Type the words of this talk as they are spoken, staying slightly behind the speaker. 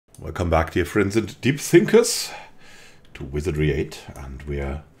Welcome back, dear friends and deep thinkers, to Wizardry 8, and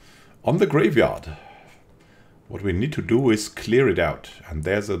we're on the graveyard. What we need to do is clear it out, and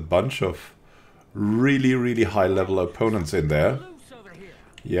there's a bunch of really high level opponents in there.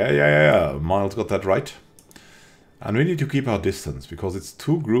 Yeah, Miles got that right. And we need to keep our distance, because it's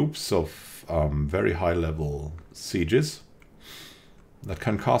two groups of very high level sieges that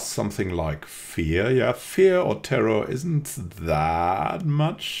can cast something like fear. Yeah, fear or terror isn't that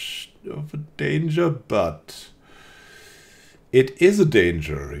much of a danger, but it is a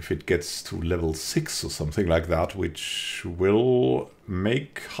danger if it gets to level 6 or something like that, which will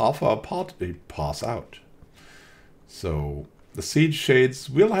make half our party pass out. So the siege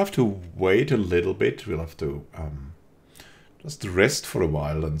shades will have to wait a little bit. We'll have to just rest for a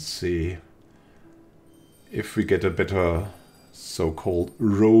while and see if we get a better so-called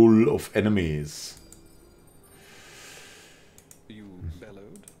roll of enemies. You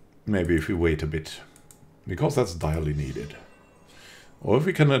bellowed? Maybe if we wait a bit, because that's direly needed. Or if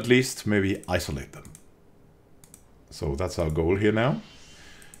we can at least maybe isolate them. So that's our goal here now,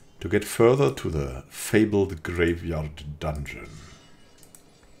 to get further to the fabled graveyard dungeon.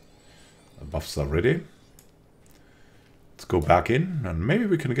 The buffs are ready. Let's go back in, and maybe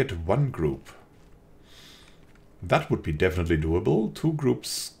we can get one group. That would be definitely doable. Two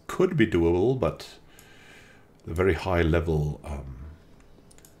groups could be doable, but the very high level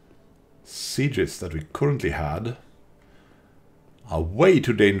sieges that we currently had are way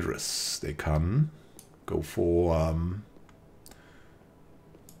too dangerous. They can go for...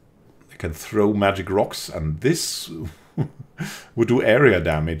 they can throw magic rocks, and this would do area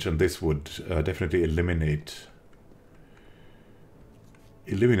damage, and this would definitely eliminate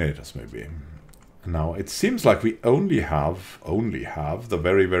us maybe. Now, it seems like we only have the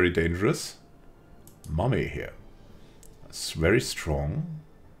very dangerous mummy here. It's very strong.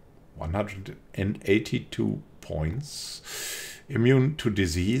 182 points. Immune to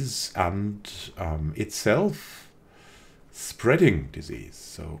disease and itself spreading disease.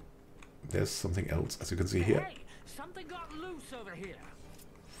 So there's something else, as you can see here. Hey, something got loose over here.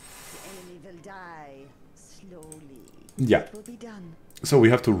 The enemy will die slowly. Yeah. It will be done. So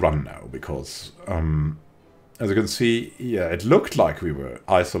we have to run now, because, as you can see, yeah, it looked like we were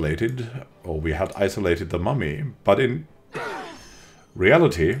isolated, or we had isolated the mummy, but in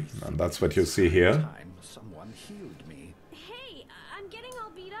reality, and that's what you see here. Time someone healed me. Hey, I'm getting all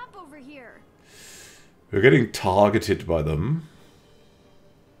beat up over here. We're getting targeted by them.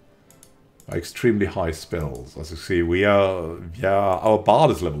 By extremely high spells. As you see, we are, yeah, our Bard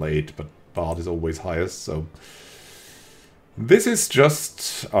is level 8, but Bard is always highest, so... This is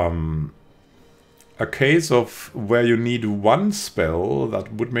just a case of where you need one spell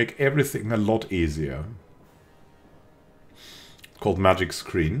that would make everything a lot easier. It's called Magic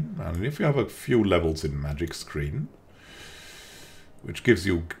Screen, and if you have a few levels in Magic Screen, which gives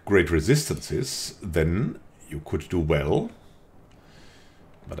you great resistances, then you could do well.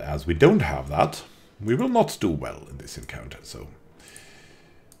 But as we don't have that, we will not do well in this encounter, so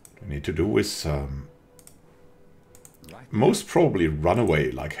what we need to do is... most probably run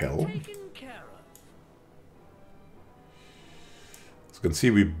away like hell. As you can see,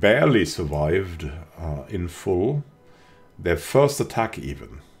 we barely survived in full. Their first attack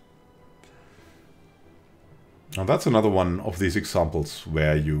even. Now that's another one of these examples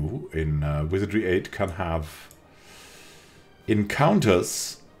where you, in Wizardry 8, can have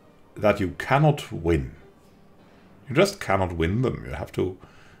encounters that you cannot win. You just cannot win them. You have to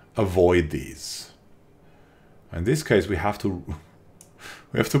avoid these. In this case, we have to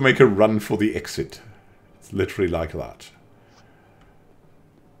make a run for the exit. It's literally like that.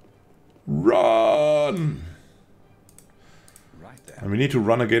 Run! Right there. And we need to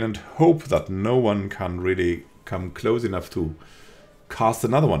run again and hope that no one can really come close enough to cast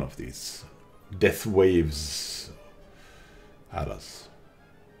another one of these death waves at us.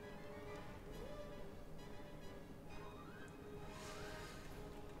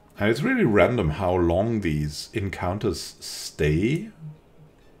 And it's really random how long these encounters stay.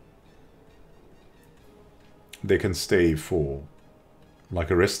 They can stay for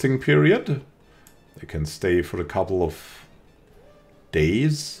like a resting period. They can stay for a couple of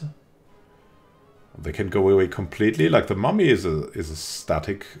days. They can go away completely. Like the mummy is a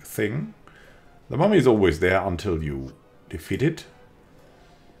static thing. The mummy is always there until you defeat it.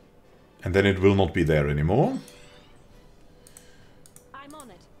 And then it will not be there anymore.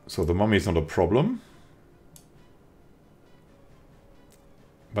 So the mummy is not a problem.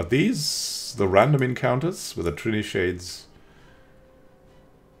 But these, the random encounters with the Trini Shades.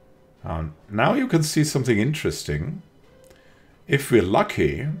 Now you can see something interesting. If we're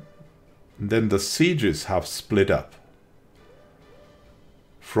lucky, then the sieges have split up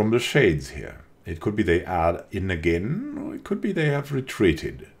from the shades here. It could be they add in again, or it could be they have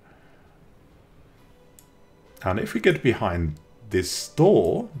retreated. And if we get behind this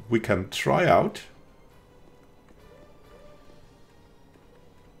door, we can try out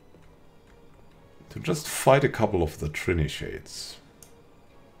to just fight a couple of the Trini shades.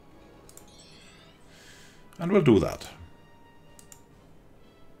 And we'll do that.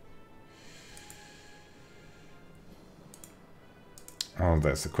 Oh,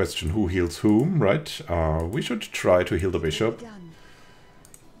 there's the question, who heals whom, right? We should try to heal the bishop.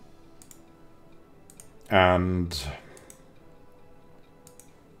 And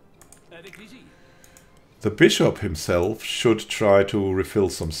the bishop himself should try to refill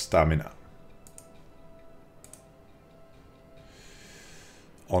some stamina.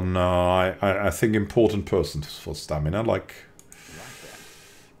 On, I think, important persons for stamina, like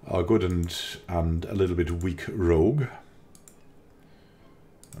our good and a little bit weak rogue.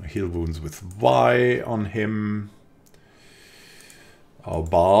 Heal wounds with Y on him. Our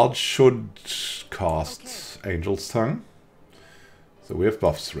bard should cast Angel's Tongue. So we have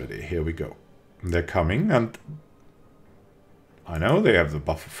buffs ready. Here we go. They're coming, and I know they have the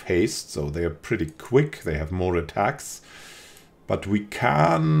buff of haste, so they are pretty quick. They have more attacks, but we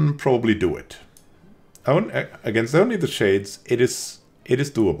can probably do it. Against only the shades, it is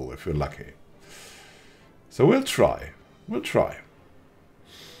doable if we're lucky. So we'll try. We'll try.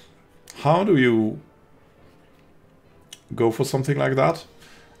 How do you go for something like that?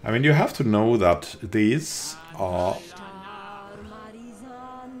 I mean, you have to know that these are...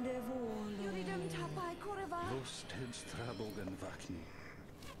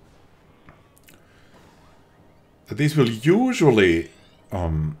 These will usually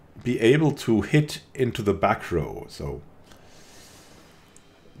be able to hit into the back row, so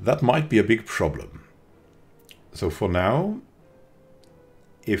that might be a big problem. So for now,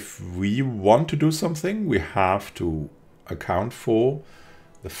 if we want to do something, we have to account for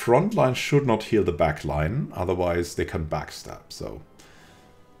the front line should not heal the back line, otherwise they can backstab. So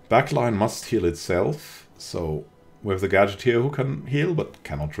back line must heal itself. So we have the Gadgeteer who can heal, but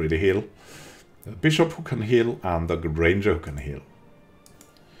cannot really heal. The Bishop who can heal, and the Ranger who can heal.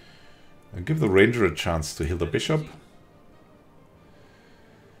 I'll give the Ranger a chance to heal the Bishop.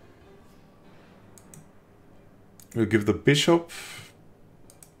 We'll give the Bishop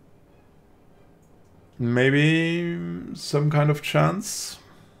maybe some kind of chance.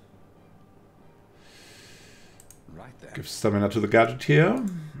 Right there. Give stamina to the Gadgeteer.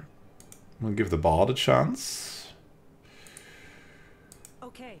 We'll give the Bard a chance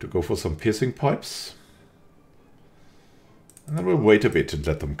to go for some piercing pipes. And then we'll wait a bit and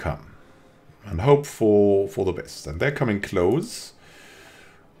let them come. And hope for the best. And they're coming close.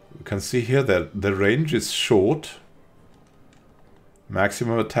 You can see here that the range is short.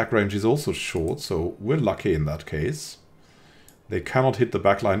 Maximum attack range is also short, so we're lucky in that case. They cannot hit the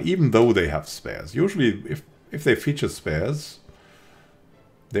backline even though they have spares. Usually if they feature spares,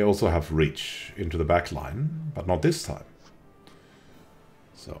 they also have reach into the backline, but not this time.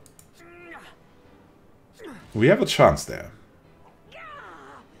 So we have a chance there.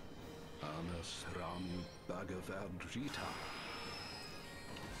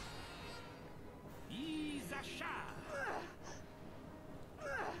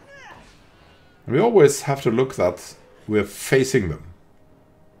 We always have to look that we're facing them.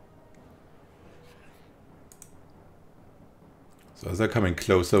 So as they're coming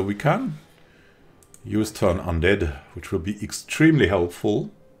closer, we can use turn undead, which will be extremely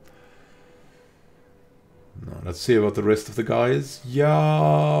helpful. Now, let's see about the rest of the guys.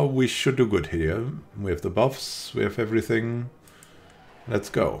 Yeah, we should do good here. We have the buffs, we have everything. Let's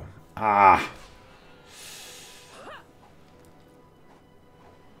go. Ah!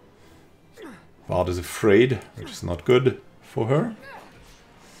 Bard is afraid, which is not good for her.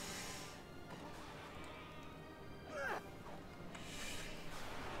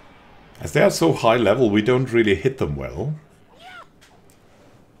 As they are so high level, we don't really hit them well.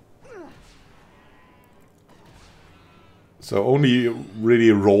 So only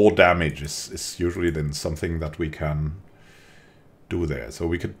really raw damage is usually then something that we can do there. So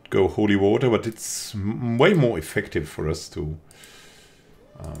we could go Holy Water, but it's way more effective for us to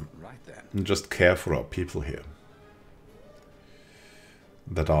just care for our people here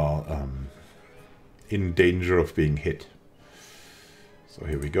that are in danger of being hit. So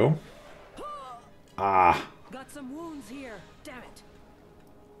here we go. Ah! Got some wounds here. Damn it.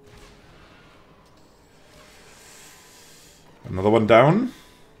 Another one down.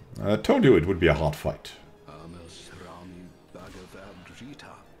 I told you it would be a hard fight.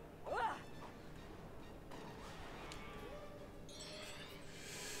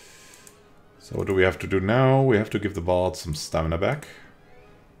 So what do we have to do now? We have to give the bard some stamina back.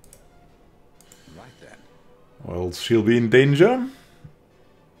 Right then. Or else she'll be in danger.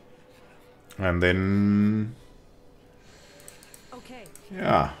 And then... Okay.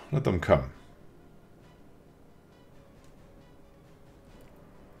 yeah, let them come.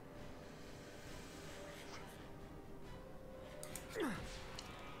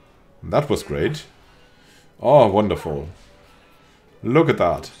 That was great. Oh, wonderful. Look at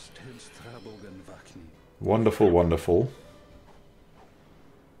that. Wonderful, wonderful.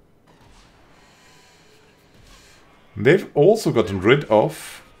 They've also gotten rid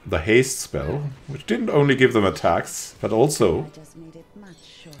of the haste spell, which didn't only give them attacks, but also I just made it much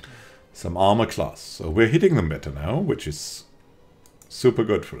shorter. some armor class. So we're hitting them better now, which is super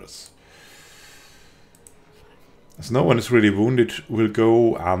good for us. As no one is really wounded, we'll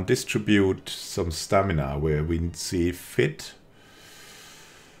go and distribute some stamina where we see fit.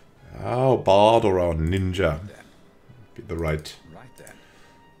 Oh, bard or our ninja. Be the right Then.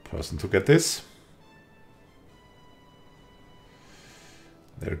 person to get this.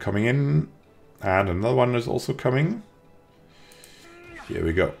 They're coming in. And another one is also coming. Here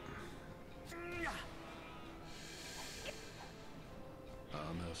we go.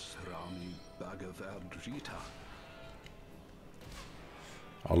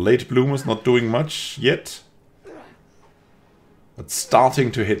 Our late bloomer's not doing much yet. But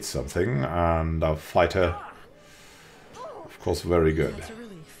starting to hit something. And our fighter, of course, very good. That's a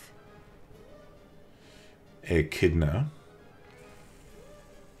relief. Echidna.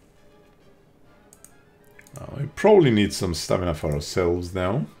 We probably need some stamina for ourselves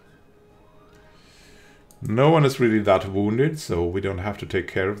now. No one is really that wounded, so we don't have to take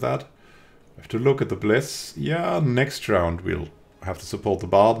care of that. We have to look at the bless. Yeah, next round we'll have to support the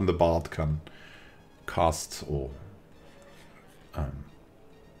bard, and the bard can cast or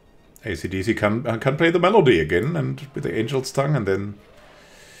AC/DC can play the melody again, and with the angel's tongue, and then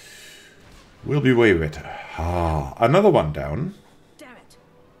we'll be way better. Ah, another one down. Damn it.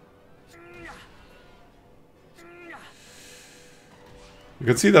 You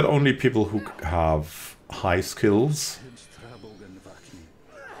can see that only people who have high skills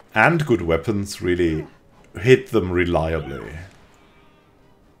and good weapons really hit them reliably.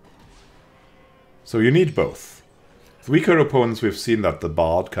 So you need both. With weaker opponents, we've seen that the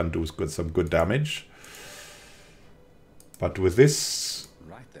bard can do some good damage. But with this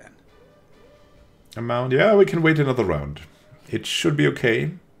Right then. amount, yeah, we can wait another round. It should be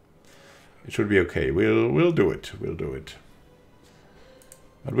okay. It should be okay. We'll do it. We'll do it.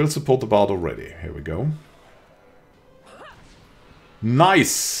 But we'll support the bard already. Here we go.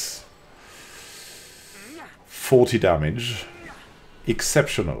 Nice! 40 damage.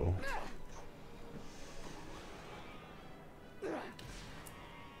 Exceptional.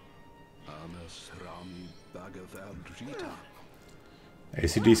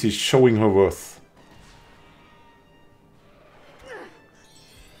 AC/DC is showing her worth.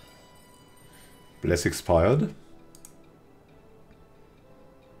 Bless expired.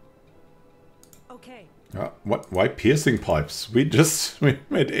 Okay. What? Why piercing pipes? We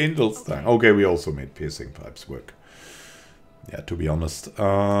made angels thing. Okay, we also made piercing pipes work. Yeah, to be honest.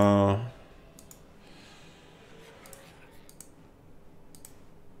 Right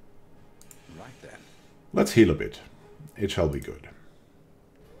then. Let's heal a bit. It shall be good.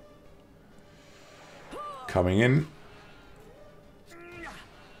 Coming in.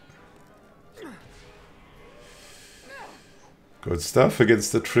 Good stuff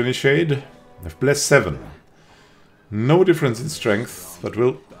against the Trini Shade. I've blessed 7. No difference in strength, but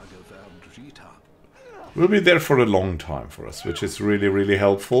we'll be there for a long time for us, which is really, really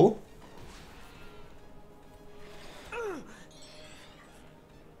helpful.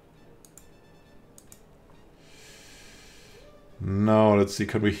 Now, let's see,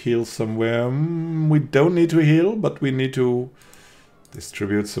 can we heal somewhere? We don't need to heal, but we need to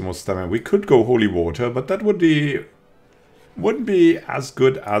distribute some more stamina. We could go Holy Water, but that wouldn't be as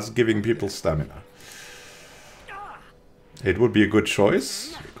good as giving people stamina. It would be a good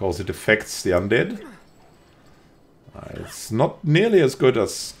choice, because it affects the undead. It's not nearly as good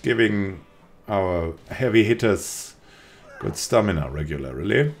as giving our heavy hitters good stamina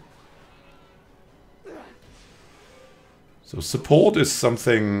regularly. So support is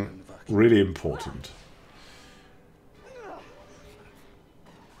something really important.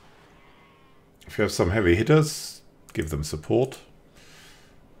 If you have some heavy hitters, give them support.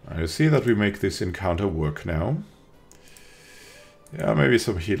 I see that we make this encounter work now. Yeah, maybe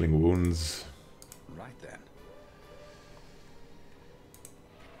some healing wounds. Right then.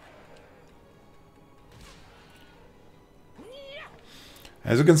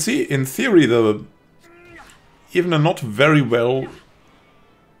 As you can see, in theory, even a not very well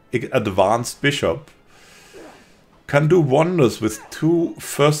advanced bishop can do wonders with 2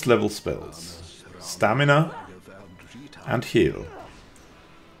 first-level spells. Stamina and heal.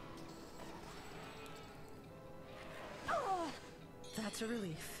 That's a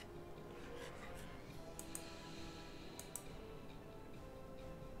relief.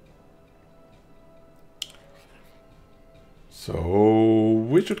 So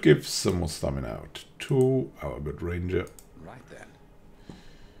we should give some more stamina out to our good ranger. Right then.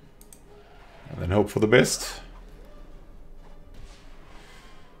 And then hope for the best.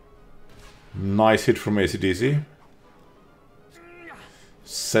 Nice hit from AC/DC.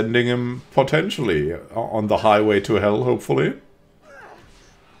 Sending him potentially on the highway to hell, hopefully.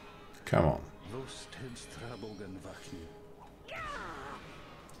 Come on.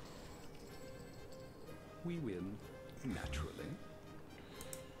 We win, naturally.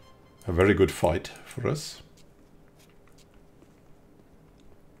 A very good fight for us.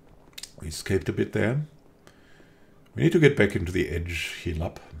 We escaped a bit there. We need to get back into the edge, heal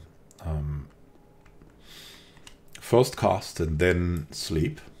up. First cast and then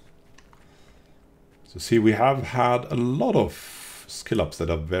sleep. So see, we have had a lot of skill ups that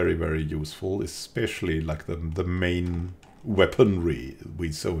are very, very useful, especially like the main weaponry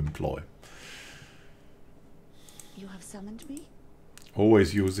we so employ. You have summoned me?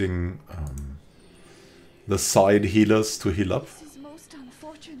 Always using the side healers to heal up. This is most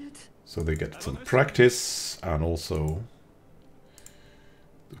unfortunate. So they get some practice and also,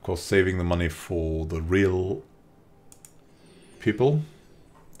 of course, saving the money for the real people.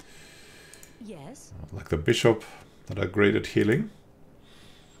 Yes. Like the bishop that are great at healing.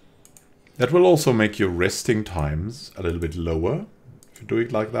 That will also make your resting times a little bit lower if you do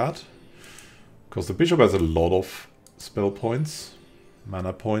it like that. Because the bishop has a lot of spell points,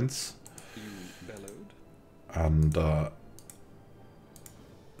 mana points. You bellowed. And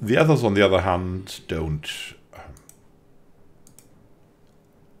the others, on the other hand, don't.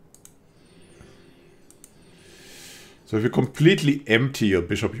 So if you completely empty your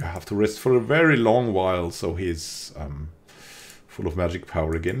bishop, you have to rest for a very long while, so he's full of magic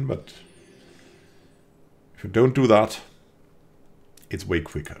power again. But if you don't do that, it's way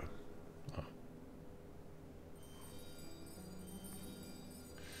quicker.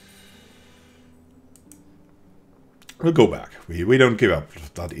 We'll go back. We don't give up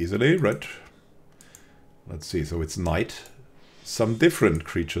that easily, right? Let's see. So it's night. Some different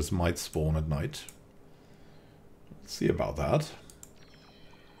creatures might spawn at night. Let's see about that.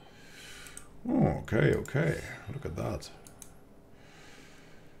 Oh, okay, okay. Look at that.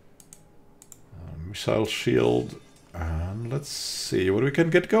 Missile shield. And let's see what we can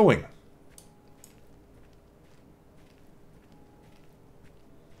get going.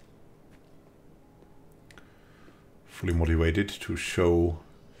 Fully motivated to show.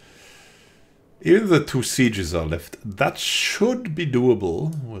 Even the 2 sieges are left. That should be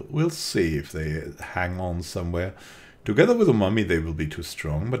doable. We'll see if they hang on somewhere. Together with the mummy they will be too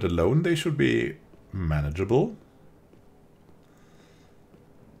strong, but alone they should be manageable.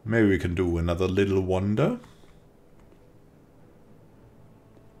 Maybe we can do another little wonder.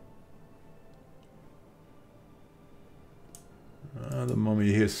 The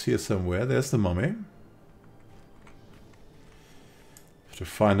mummy is here somewhere. There's the mummy. To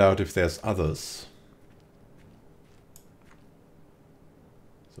find out if there's others.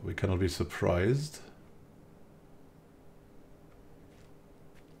 So we cannot be surprised.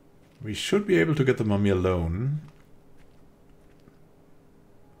 We should be able to get the mummy alone.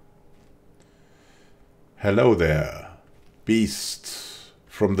 Hello there, beast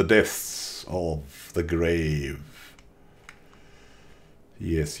from the depths of the grave.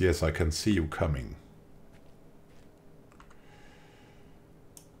 Yes, yes, I can see you coming.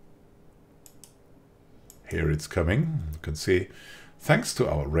 Here it's coming. You can see, thanks to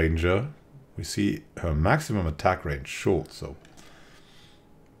our ranger, we see her maximum attack range short, so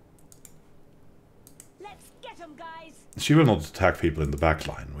Let's get 'em, guys. she will not attack people in the back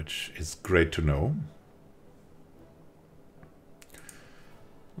line, which is great to know.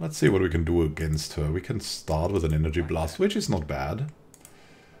 Let's see what we can do against her. We can start with an energy blast, which is not bad.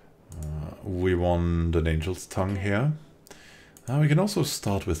 We want an angel's tongue here. We can also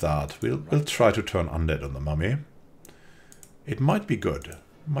start with that. We'll try to turn undead on the mummy. It might be good.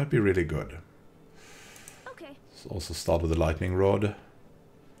 It might be really good. Okay. Let's also start with the lightning rod.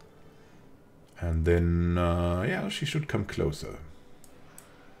 And then, yeah, she should come closer.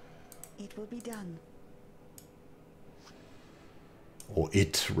 It will be done. Or Or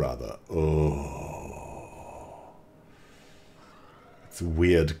it, rather. Oh. It's with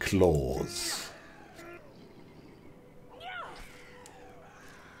weird claws.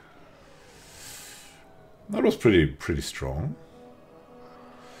 That was pretty strong.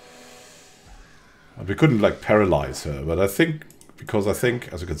 And we couldn't like paralyze her, but I think, because I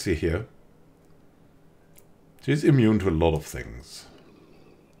think, as you can see here, she's immune to a lot of things.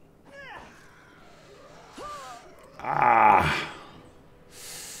 Ah!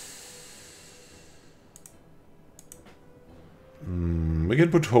 We can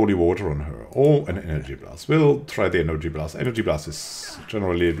put holy water on her. Or an energy blast. We'll try the energy blast. Energy blast is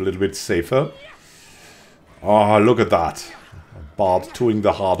generally a little bit safer. Oh, look at that. Bard doing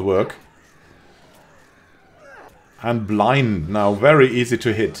the hard work. And blind now. Very easy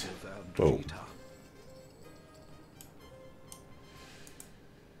to hit. Boom.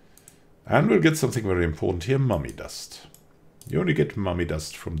 And we'll get something very important here. Mummy dust. You only get mummy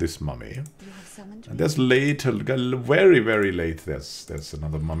dust from this mummy. You have summoned And me. there's later, very, very late, there's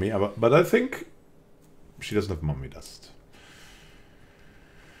another mummy. But I think she doesn't have mummy dust.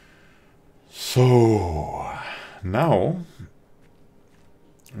 So, now,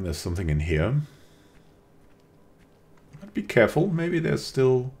 there's something in here. Be careful, maybe there's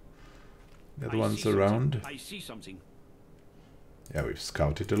still the other ones around. I see something. Yeah, we've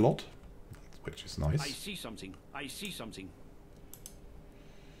scouted a lot, which is I nice. see something. I see something.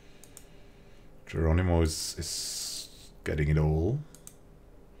 Geronimo is getting it all.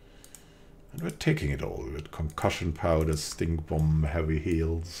 And we're taking it all with concussion powder, stink bomb, heavy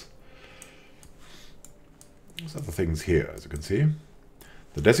heals. There's other things here, as you can see.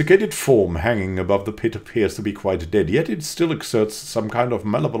 The desiccated form hanging above the pit appears to be quite dead, yet it still exerts some kind of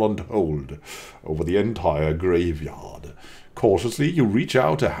malevolent hold over the entire graveyard. Cautiously, you reach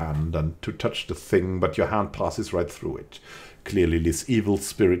out a hand and to touch the thing, but your hand passes right through it. Clearly, this evil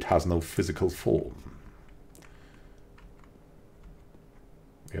spirit has no physical form.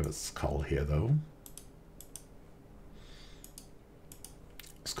 We have a skull here, though.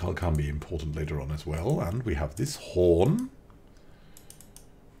 Skull can be important later on as well. And we have this horn,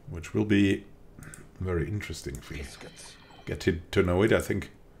 which will be very interesting if we get to know it, I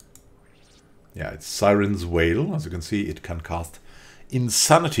think. Yeah, it's Siren's Wail. As you can see, it can cast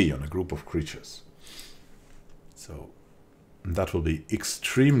Insanity on a group of creatures. So that will be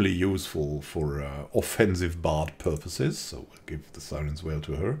extremely useful for offensive bard purposes. So we'll give the Siren's Wail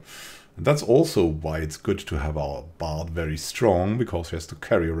to her. And that's also why it's good to have our bard very strong, because he has to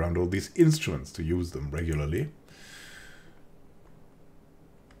carry around all these instruments to use them regularly.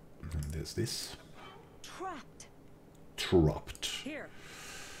 And there's this. Trapped. Trapped. Here.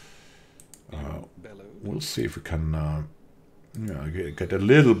 Bellowed. We'll see if we can yeah, get a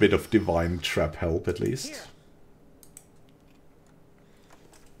little bit of divine trap help at least. Here.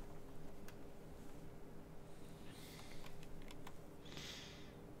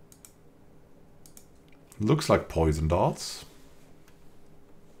 Looks like poison darts.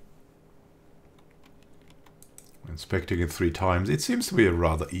 Inspecting it 3 times. It seems to be a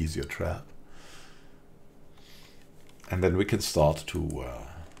rather easier trap. And then we can start to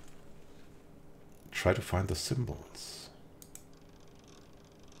try to find the symbols.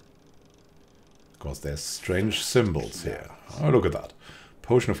 Because there's strange symbols here. Oh, look at that.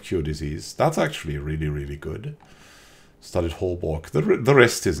 Potion of Cure Disease. That's actually really, really good. Studded Hallborg. The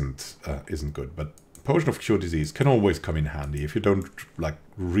rest isn't good, but Potion of Cure Disease can always come in handy. If you don't like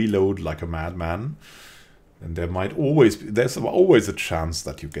reload like a madman, then there's always a chance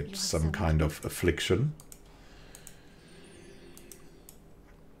that you get some kind of affliction.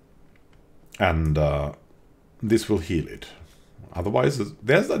 And this will heal it. Otherwise,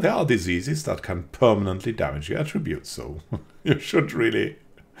 there are diseases that can permanently damage your attributes, so you should really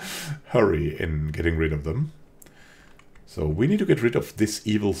hurry in getting rid of them. So we need to get rid of this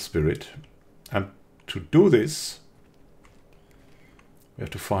evil spirit. And to do this, we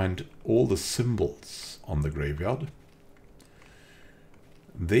have to find all the symbols on the graveyard.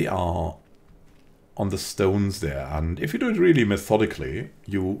 They are on the stones there, and if you do it really methodically,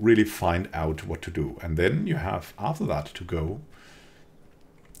 you really find out what to do. And then you have, after that, to go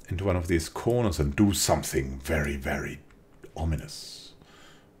into one of these corners and do something very, very ominous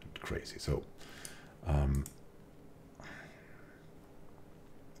and crazy. So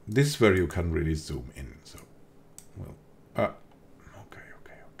this is where you can really zoom in. So, well, okay.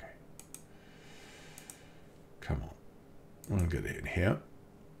 Come on, we'll get in here,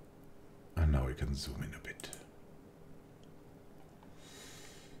 and now we can zoom in a bit.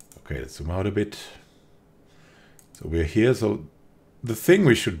 Okay, let's zoom out a bit. So we're here. So the thing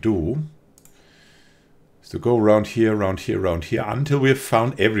we should do is to go around here, around here, around here, until we have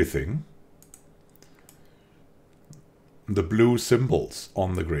found everything. the blue symbols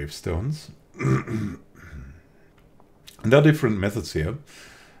on the gravestones. And there are different methods here.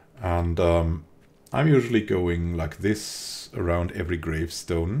 And I'm usually going like this around every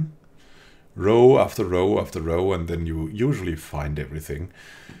gravestone. Row after row after row, and then you usually find everything.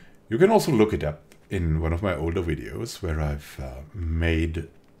 You can also look it up in one of my older videos where I've made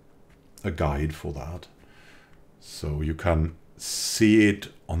a guide for that. So you can see it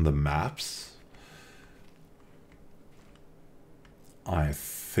on the maps. I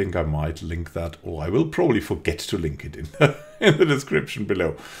think I might link that, or I will probably forget to link it in in the description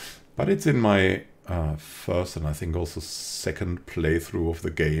below. But it's in my first and I think also second playthrough of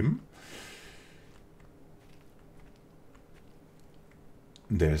the game.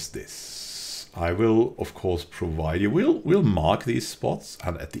 There's this. I will, of course, provide you. We'll mark these spots,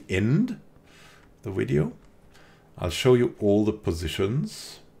 and at the end of the video, I'll show you all the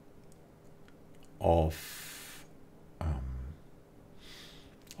positions of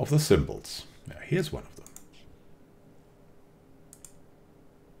the symbols. Now, here's one of them.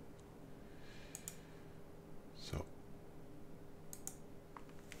 So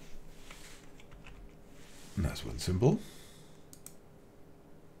that's one symbol.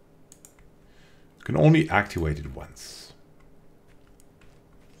 You can only activate it once.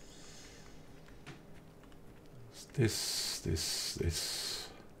 This.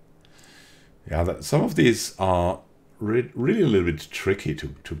 Yeah, some of these are really a little bit tricky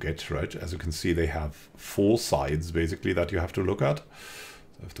to get, right? As you can see, they have 4 sides, basically, that you have to look at. So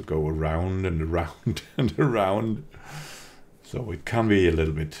you have to go around and around and around. So it can be a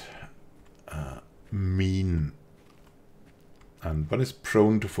little bit mean. And one is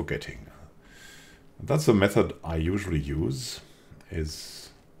prone to forgetting. That's the method I usually use, is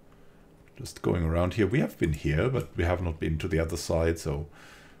just going around here. We have been here, but we have not been to the other side, so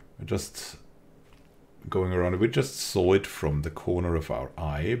we're just going around. We just saw it from the corner of our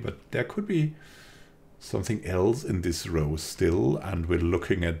eye, but there could be something else in this row still, and we're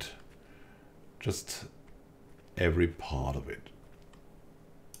looking at just every part of it.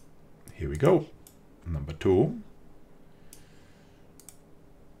 Here we go. Number 2.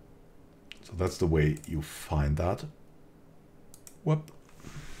 So that's the way you find that. Whoop.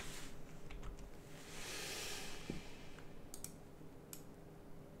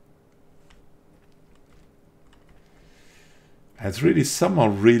 And it's really, some are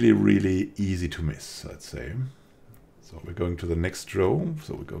really easy to miss, I'd say. So we're going to the next row.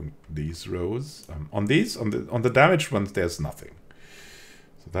 So we're going these rows. On the damaged ones, there's nothing.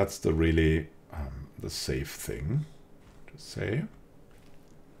 So that's the really the safe thing to say.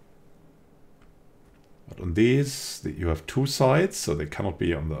 But on these, you have 2 sides, so they cannot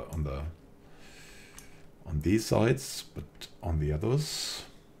be on these sides, but on the others,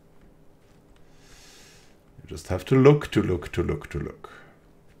 you just have to look.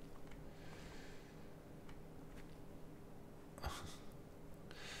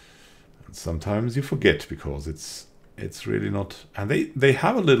 And sometimes you forget because it's really not, and they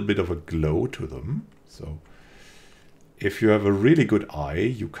have a little bit of a glow to them. So if you have a really good eye,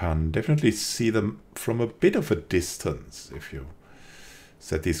 you can definitely see them from a bit of a distance if you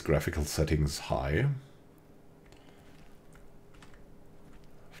set these graphical settings high.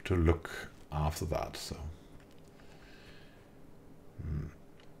 Have to look after that. So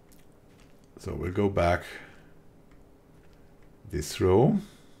we'll go back this row.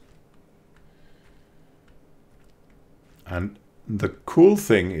 And the cool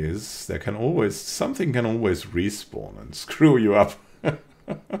thing is something can always respawn and screw you up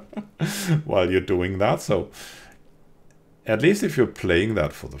while you're doing that. So at least if you're playing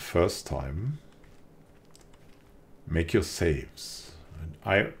that for the first time, make your saves.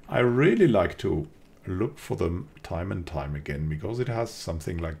 I really like to look for them time and time again, because it has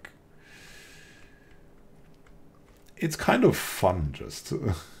something like, it's kind of fun just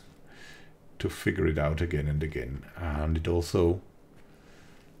to figure it out again and again. And it also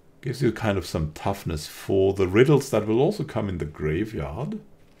gives you kind of some toughness for the riddles that will also come in the graveyard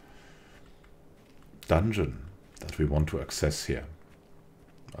dungeon that we want to access here.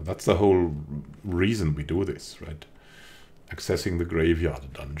 And that's the whole reason we do this, right? Accessing the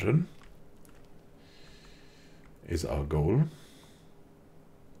graveyard dungeon is our goal.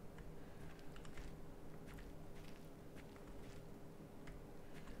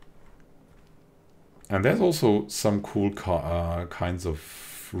 And there's also some cool kinds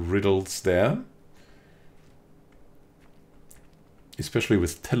of riddles there. Especially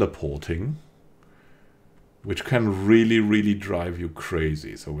with teleporting, which can really drive you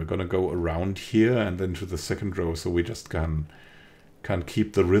crazy. So we're going to go around here and then to the second row, so we just can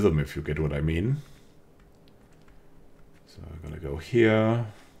keep the rhythm, if you get what I mean. So we're gonna go here,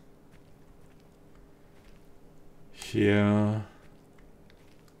 here,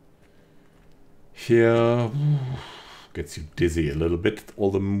 here. Gets you dizzy a little bit, all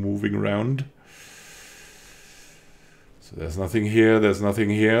the moving around. So there's nothing here, there's nothing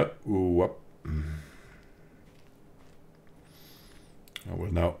here. Ooh, up. I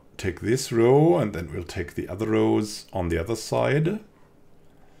will now take this row and then we'll take the other rows on the other side.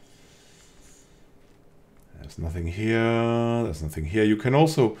 There's nothing here, there's nothing here. You can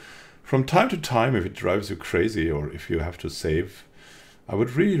also, from time to time, if it drives you crazy or if you have to save, I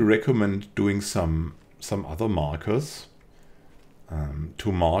would really recommend doing some other markers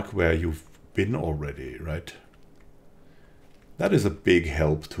to mark where you've been already, right? That is a big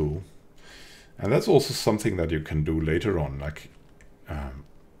help too. And that's also something that you can do later on. Like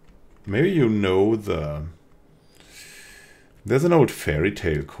maybe you know there's an old fairy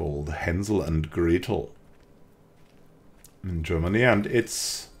tale called Hansel and Gretel in Germany, and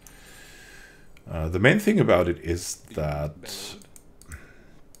it's the main thing about it is that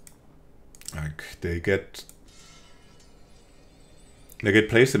like they get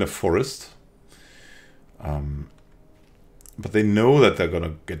placed in a forest, but they know that they're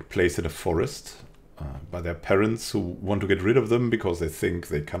gonna get placed in a forest by their parents who want to get rid of them because they think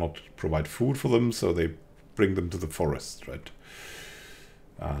they cannot provide food for them, so they bring them to the forest, right?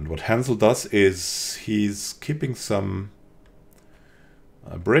 And what Hansel does is he's keeping some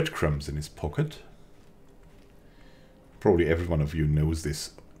breadcrumbs in his pocket. Probably every one of you knows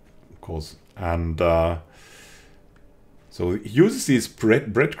this, of course. And so he uses these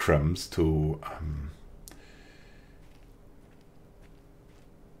breadcrumbs to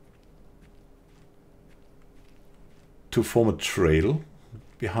form a trail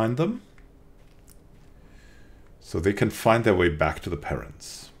behind them, so they can find their way back to the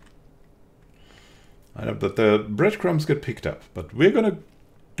parents. I know that the breadcrumbs get picked up, but we're gonna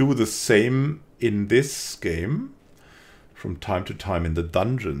do the same in this game from time to time in the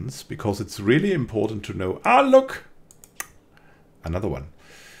dungeons, because it's really important to know... Ah, look! Another one.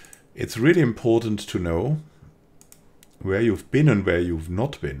 It's really important to know where you've been and where you've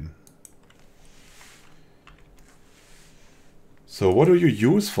not been. So what do you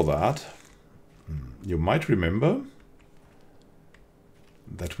use for that? You might remember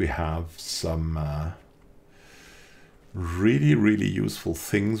that we have some really, really useful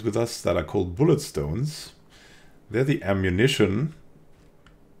things with us that are called bullet stones. They're the ammunition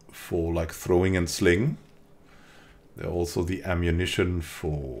for like throwing and sling. They're also the ammunition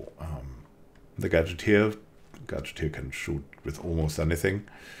for the Gadgeteer. Gadgeteer can shoot with almost anything.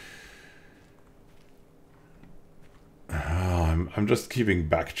 I'm just keeping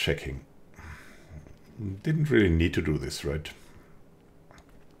back checking. Didn't really need to do this, right?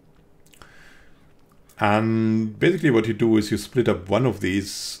 And basically what you do is you split up one of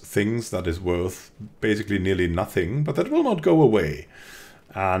these things that is worth basically nearly nothing, but that will not go away.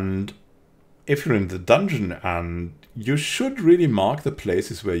 And if you're in the dungeon, and you should really mark the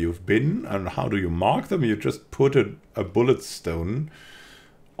places where you've been. And how do you mark them? You just put a bullet stone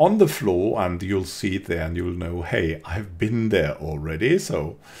on the floor and you'll see it there and you'll know, hey, I've been there already.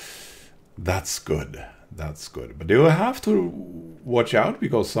 So that's good. That's good. But you have to watch out,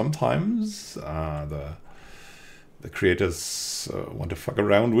 because sometimes the creators want to fuck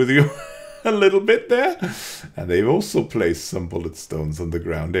around with you a little bit there. And they've also placed some bullet stones on the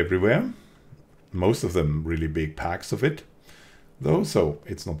ground everywhere. Most of them really big packs of it, though, so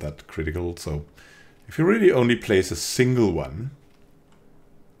it's not that critical. So if you really only place a single one,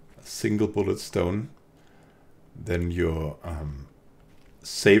 a single bullet stone, then you're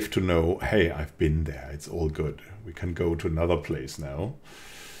safe to know, hey, I've been there, it's all good. We can go to another place now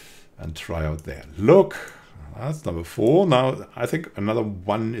and try out there. Look, that's number 4. Now I think another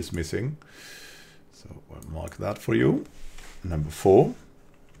one is missing, so we'll mark that for you. Number 4.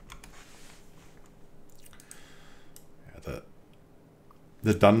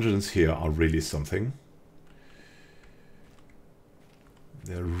 The dungeons here are really something.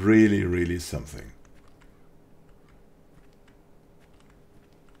 They're really, really something.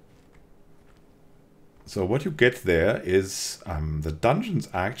 So what you get there is the dungeons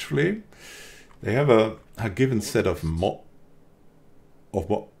actually, they have a given set of what?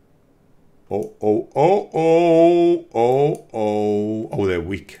 Oh, they're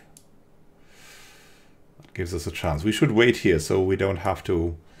weak. Gives us a chance. We should wait here so we don't have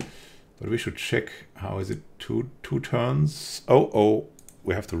to, but we should check. How is it? Two turns? Oh,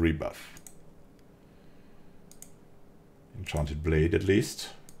 we have to rebuff. Enchanted blade at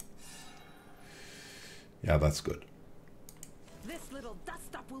least. Yeah, that's good. This little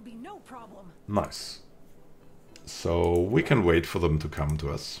dust up will be no problem. Nice. So we can wait for them to come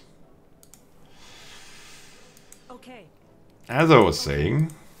to us. Okay. As I was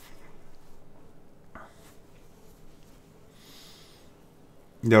saying,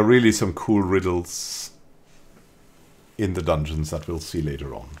 there are really some cool riddles in the dungeons that we'll see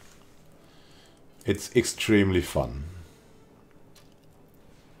later on. It's extremely fun.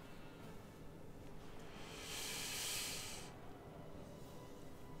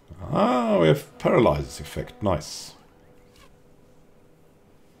 Ah, we have paralysis effect. Nice.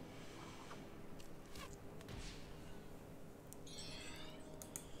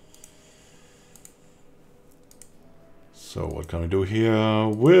 So what can we do here?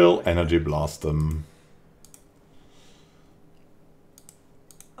 We'll energy blast them.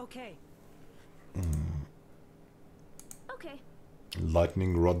 Okay. Okay.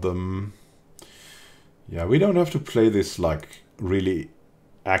 Lightning rod them. Yeah, we don't have to play this like really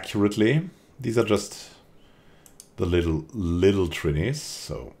accurately. These are just the little trinnies,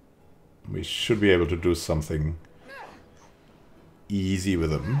 so we should be able to do something easy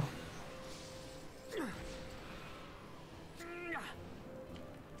with them.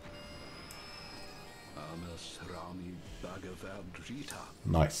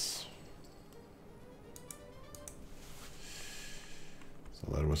 Nice. So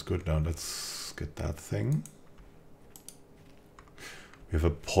that was good. Now let's get that thing. We have a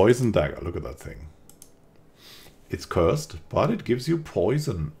poison dagger. Look at that thing. It's cursed, but it gives you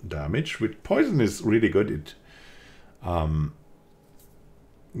poison damage. Which poison is really good. It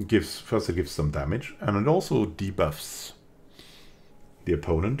gives some damage, and it also debuffs the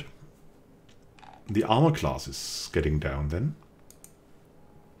opponent. The armor class is getting down then.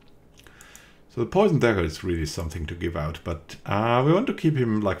 So the poison dagger is really something to give out, but we want to keep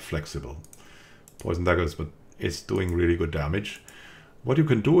him like flexible. Poison dagger is doing really good damage. What you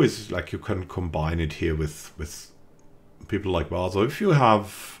can do is like you can combine it here with people like Bar. So if you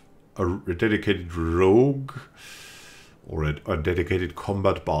have a dedicated rogue or a dedicated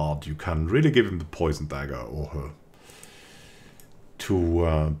combat bard, you can really give him the poison dagger or her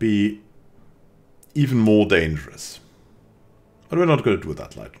to be even more dangerous. But we're not going to do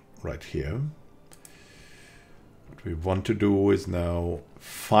that right here. What we want to do is now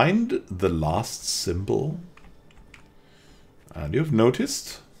find the last symbol. And you've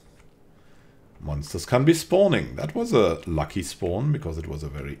noticed monsters can be spawning. That was a lucky spawn because it was a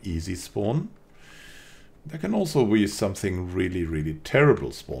very easy spawn. There can also be something really, really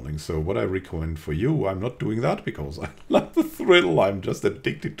terrible spawning. So what I recommend for you, I'm not doing that because I love the thrill. I'm just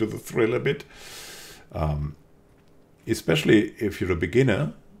addicted to the thrill a bit. Especially if you're a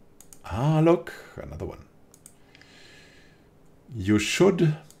beginner. Ah, look, another one. You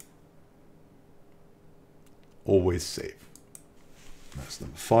should always save. That's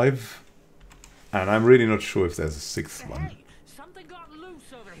number 5. And I'm really not sure if there's a 6th one. Hey, something got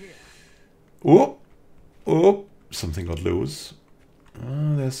loose over here. Oh, oh, something got loose.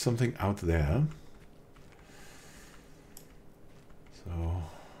 There's something out there. So,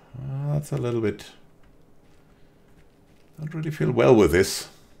 that's a little bit... I don't really feel well with this.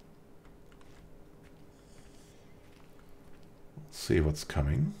 Let's see what's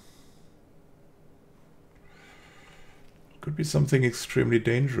coming. Could be something extremely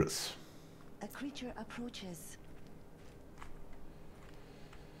dangerous. A creature approaches.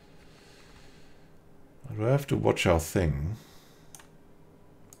 Do I have to watch our thing?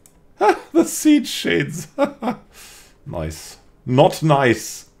 Ah, the siege shades! Nice. Not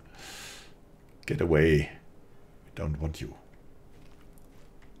nice! Get away. We don't want you.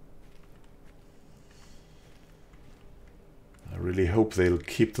 I really hope they'll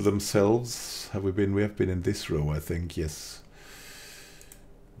keep to themselves. Have we been? We have been in this row, I think, yes.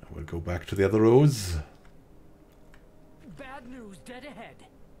 Now we'll go back to the other rows. Bad news dead ahead.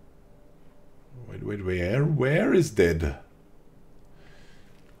 Wait, where? Where is dead?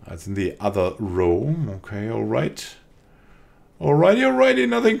 That's in the other row. Okay, alright. Alrighty,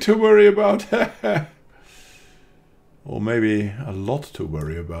 nothing to worry about. Or maybe a lot to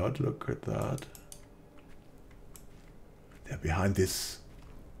worry about. Look at that. They're behind this.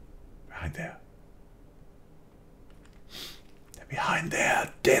 Behind there. They're behind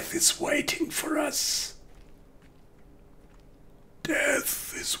there. Death is waiting for us.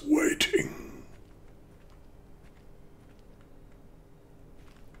 Death is waiting.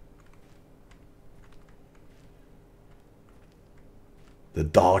 The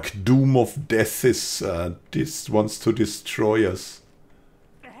dark doom of death is wants to destroy us.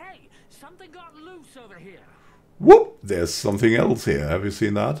 Hey, something got loose over here. Whoop! There's something else here. Have you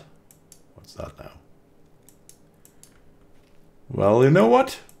seen that? What's that now? Well, you know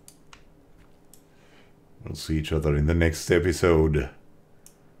what? We'll see each other in the next episode,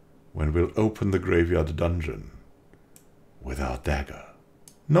 when we'll open the graveyard dungeon with our dagger.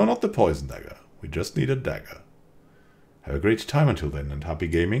 No, not the poison dagger. We just need a dagger. Have a great time until then, and happy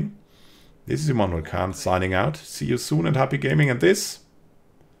gaming. This is Immanuel Khan signing out. See you soon and happy gaming. And these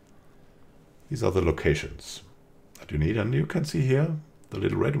are the locations that you need. And you can see here the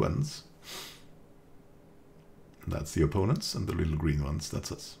little red ones. That's the opponents, and the little green ones,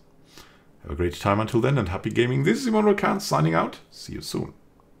 that's us. Have a great time until then and happy gaming. This is Immanuel Khan signing out. See you soon.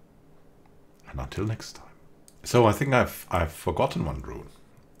 And until next time. So I think I've forgotten one rune.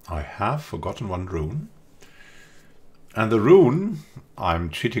 I have forgotten one rune. And the rune,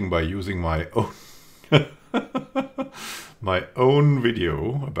 I'm cheating by using my own my own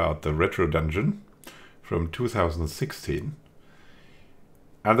video about the retro dungeon from 2016.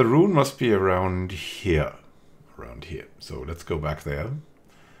 And the rune must be around here. Around here. So let's go back there.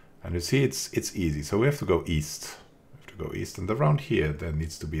 And you see it's easy. So we have to go east. We have to go east, and around here there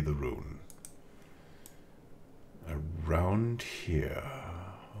needs to be the rune. Around here.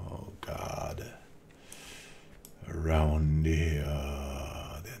 Oh God. Around here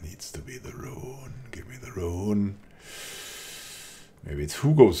there needs to be the rune. Give me the rune. Maybe it's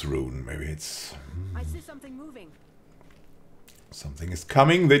Hugo's rune. Maybe it's... I see something moving. Something is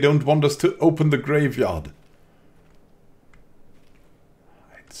coming. They don't want us to open the graveyard.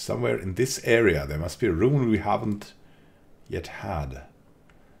 It's somewhere in this area. There must be a rune we haven't yet had.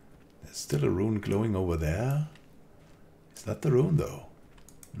 There's still a rune glowing over there. Is that the rune though?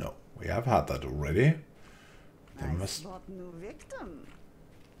 No, we have had that already. There must... New victim.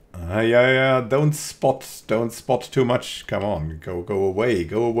 Yeah. Don't spot too much. Come on, go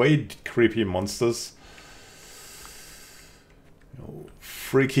away, creepy monsters. Oh,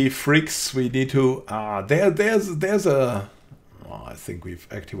 freaky freaks. We need to. There's a. Oh, I think we've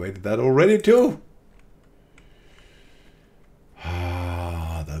activated that already too.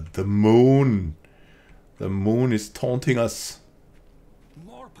 The moon. The moon is taunting us.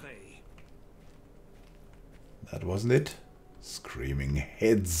 More prey. That wasn't it. Screaming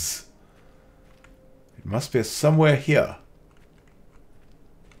heads. It must be somewhere here.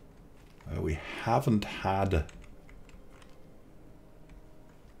 Where we haven't had...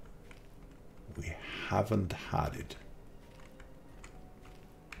 We haven't had it.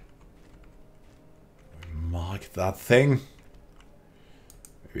 Mark that thing.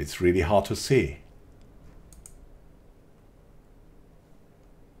 Maybe it's really hard to see.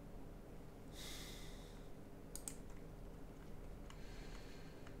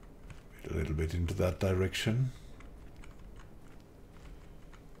 A little bit into that direction.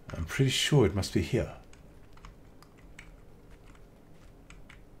 I'm pretty sure it must be here.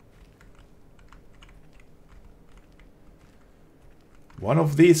 One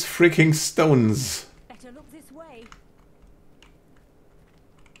of these freaking stones. Better look this way.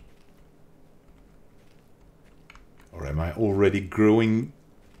 Or am I already growing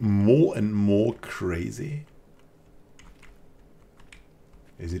more and more crazy?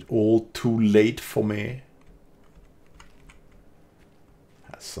 Is it all too late for me?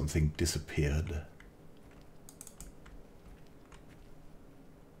 Has something disappeared?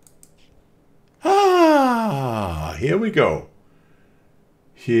 Ah, here we go.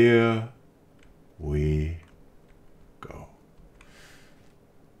 Here we go.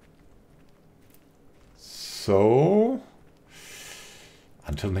 So,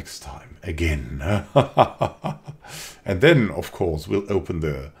 until next time, again. And then, of course, we'll open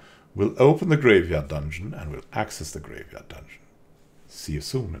the graveyard dungeon and we'll access the graveyard dungeon. See you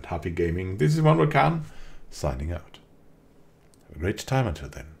soon and happy gaming. This is Immanuel Khan signing out. Have a great time until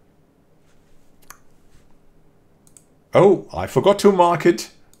then. Oh, I forgot to mark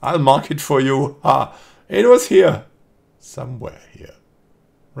it. I'll mark it for you. It was here. Somewhere here.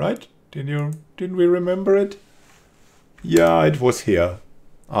 Right? Didn't we remember it? Yeah, it was here.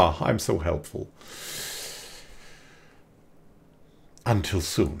 I'm so helpful. Until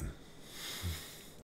soon.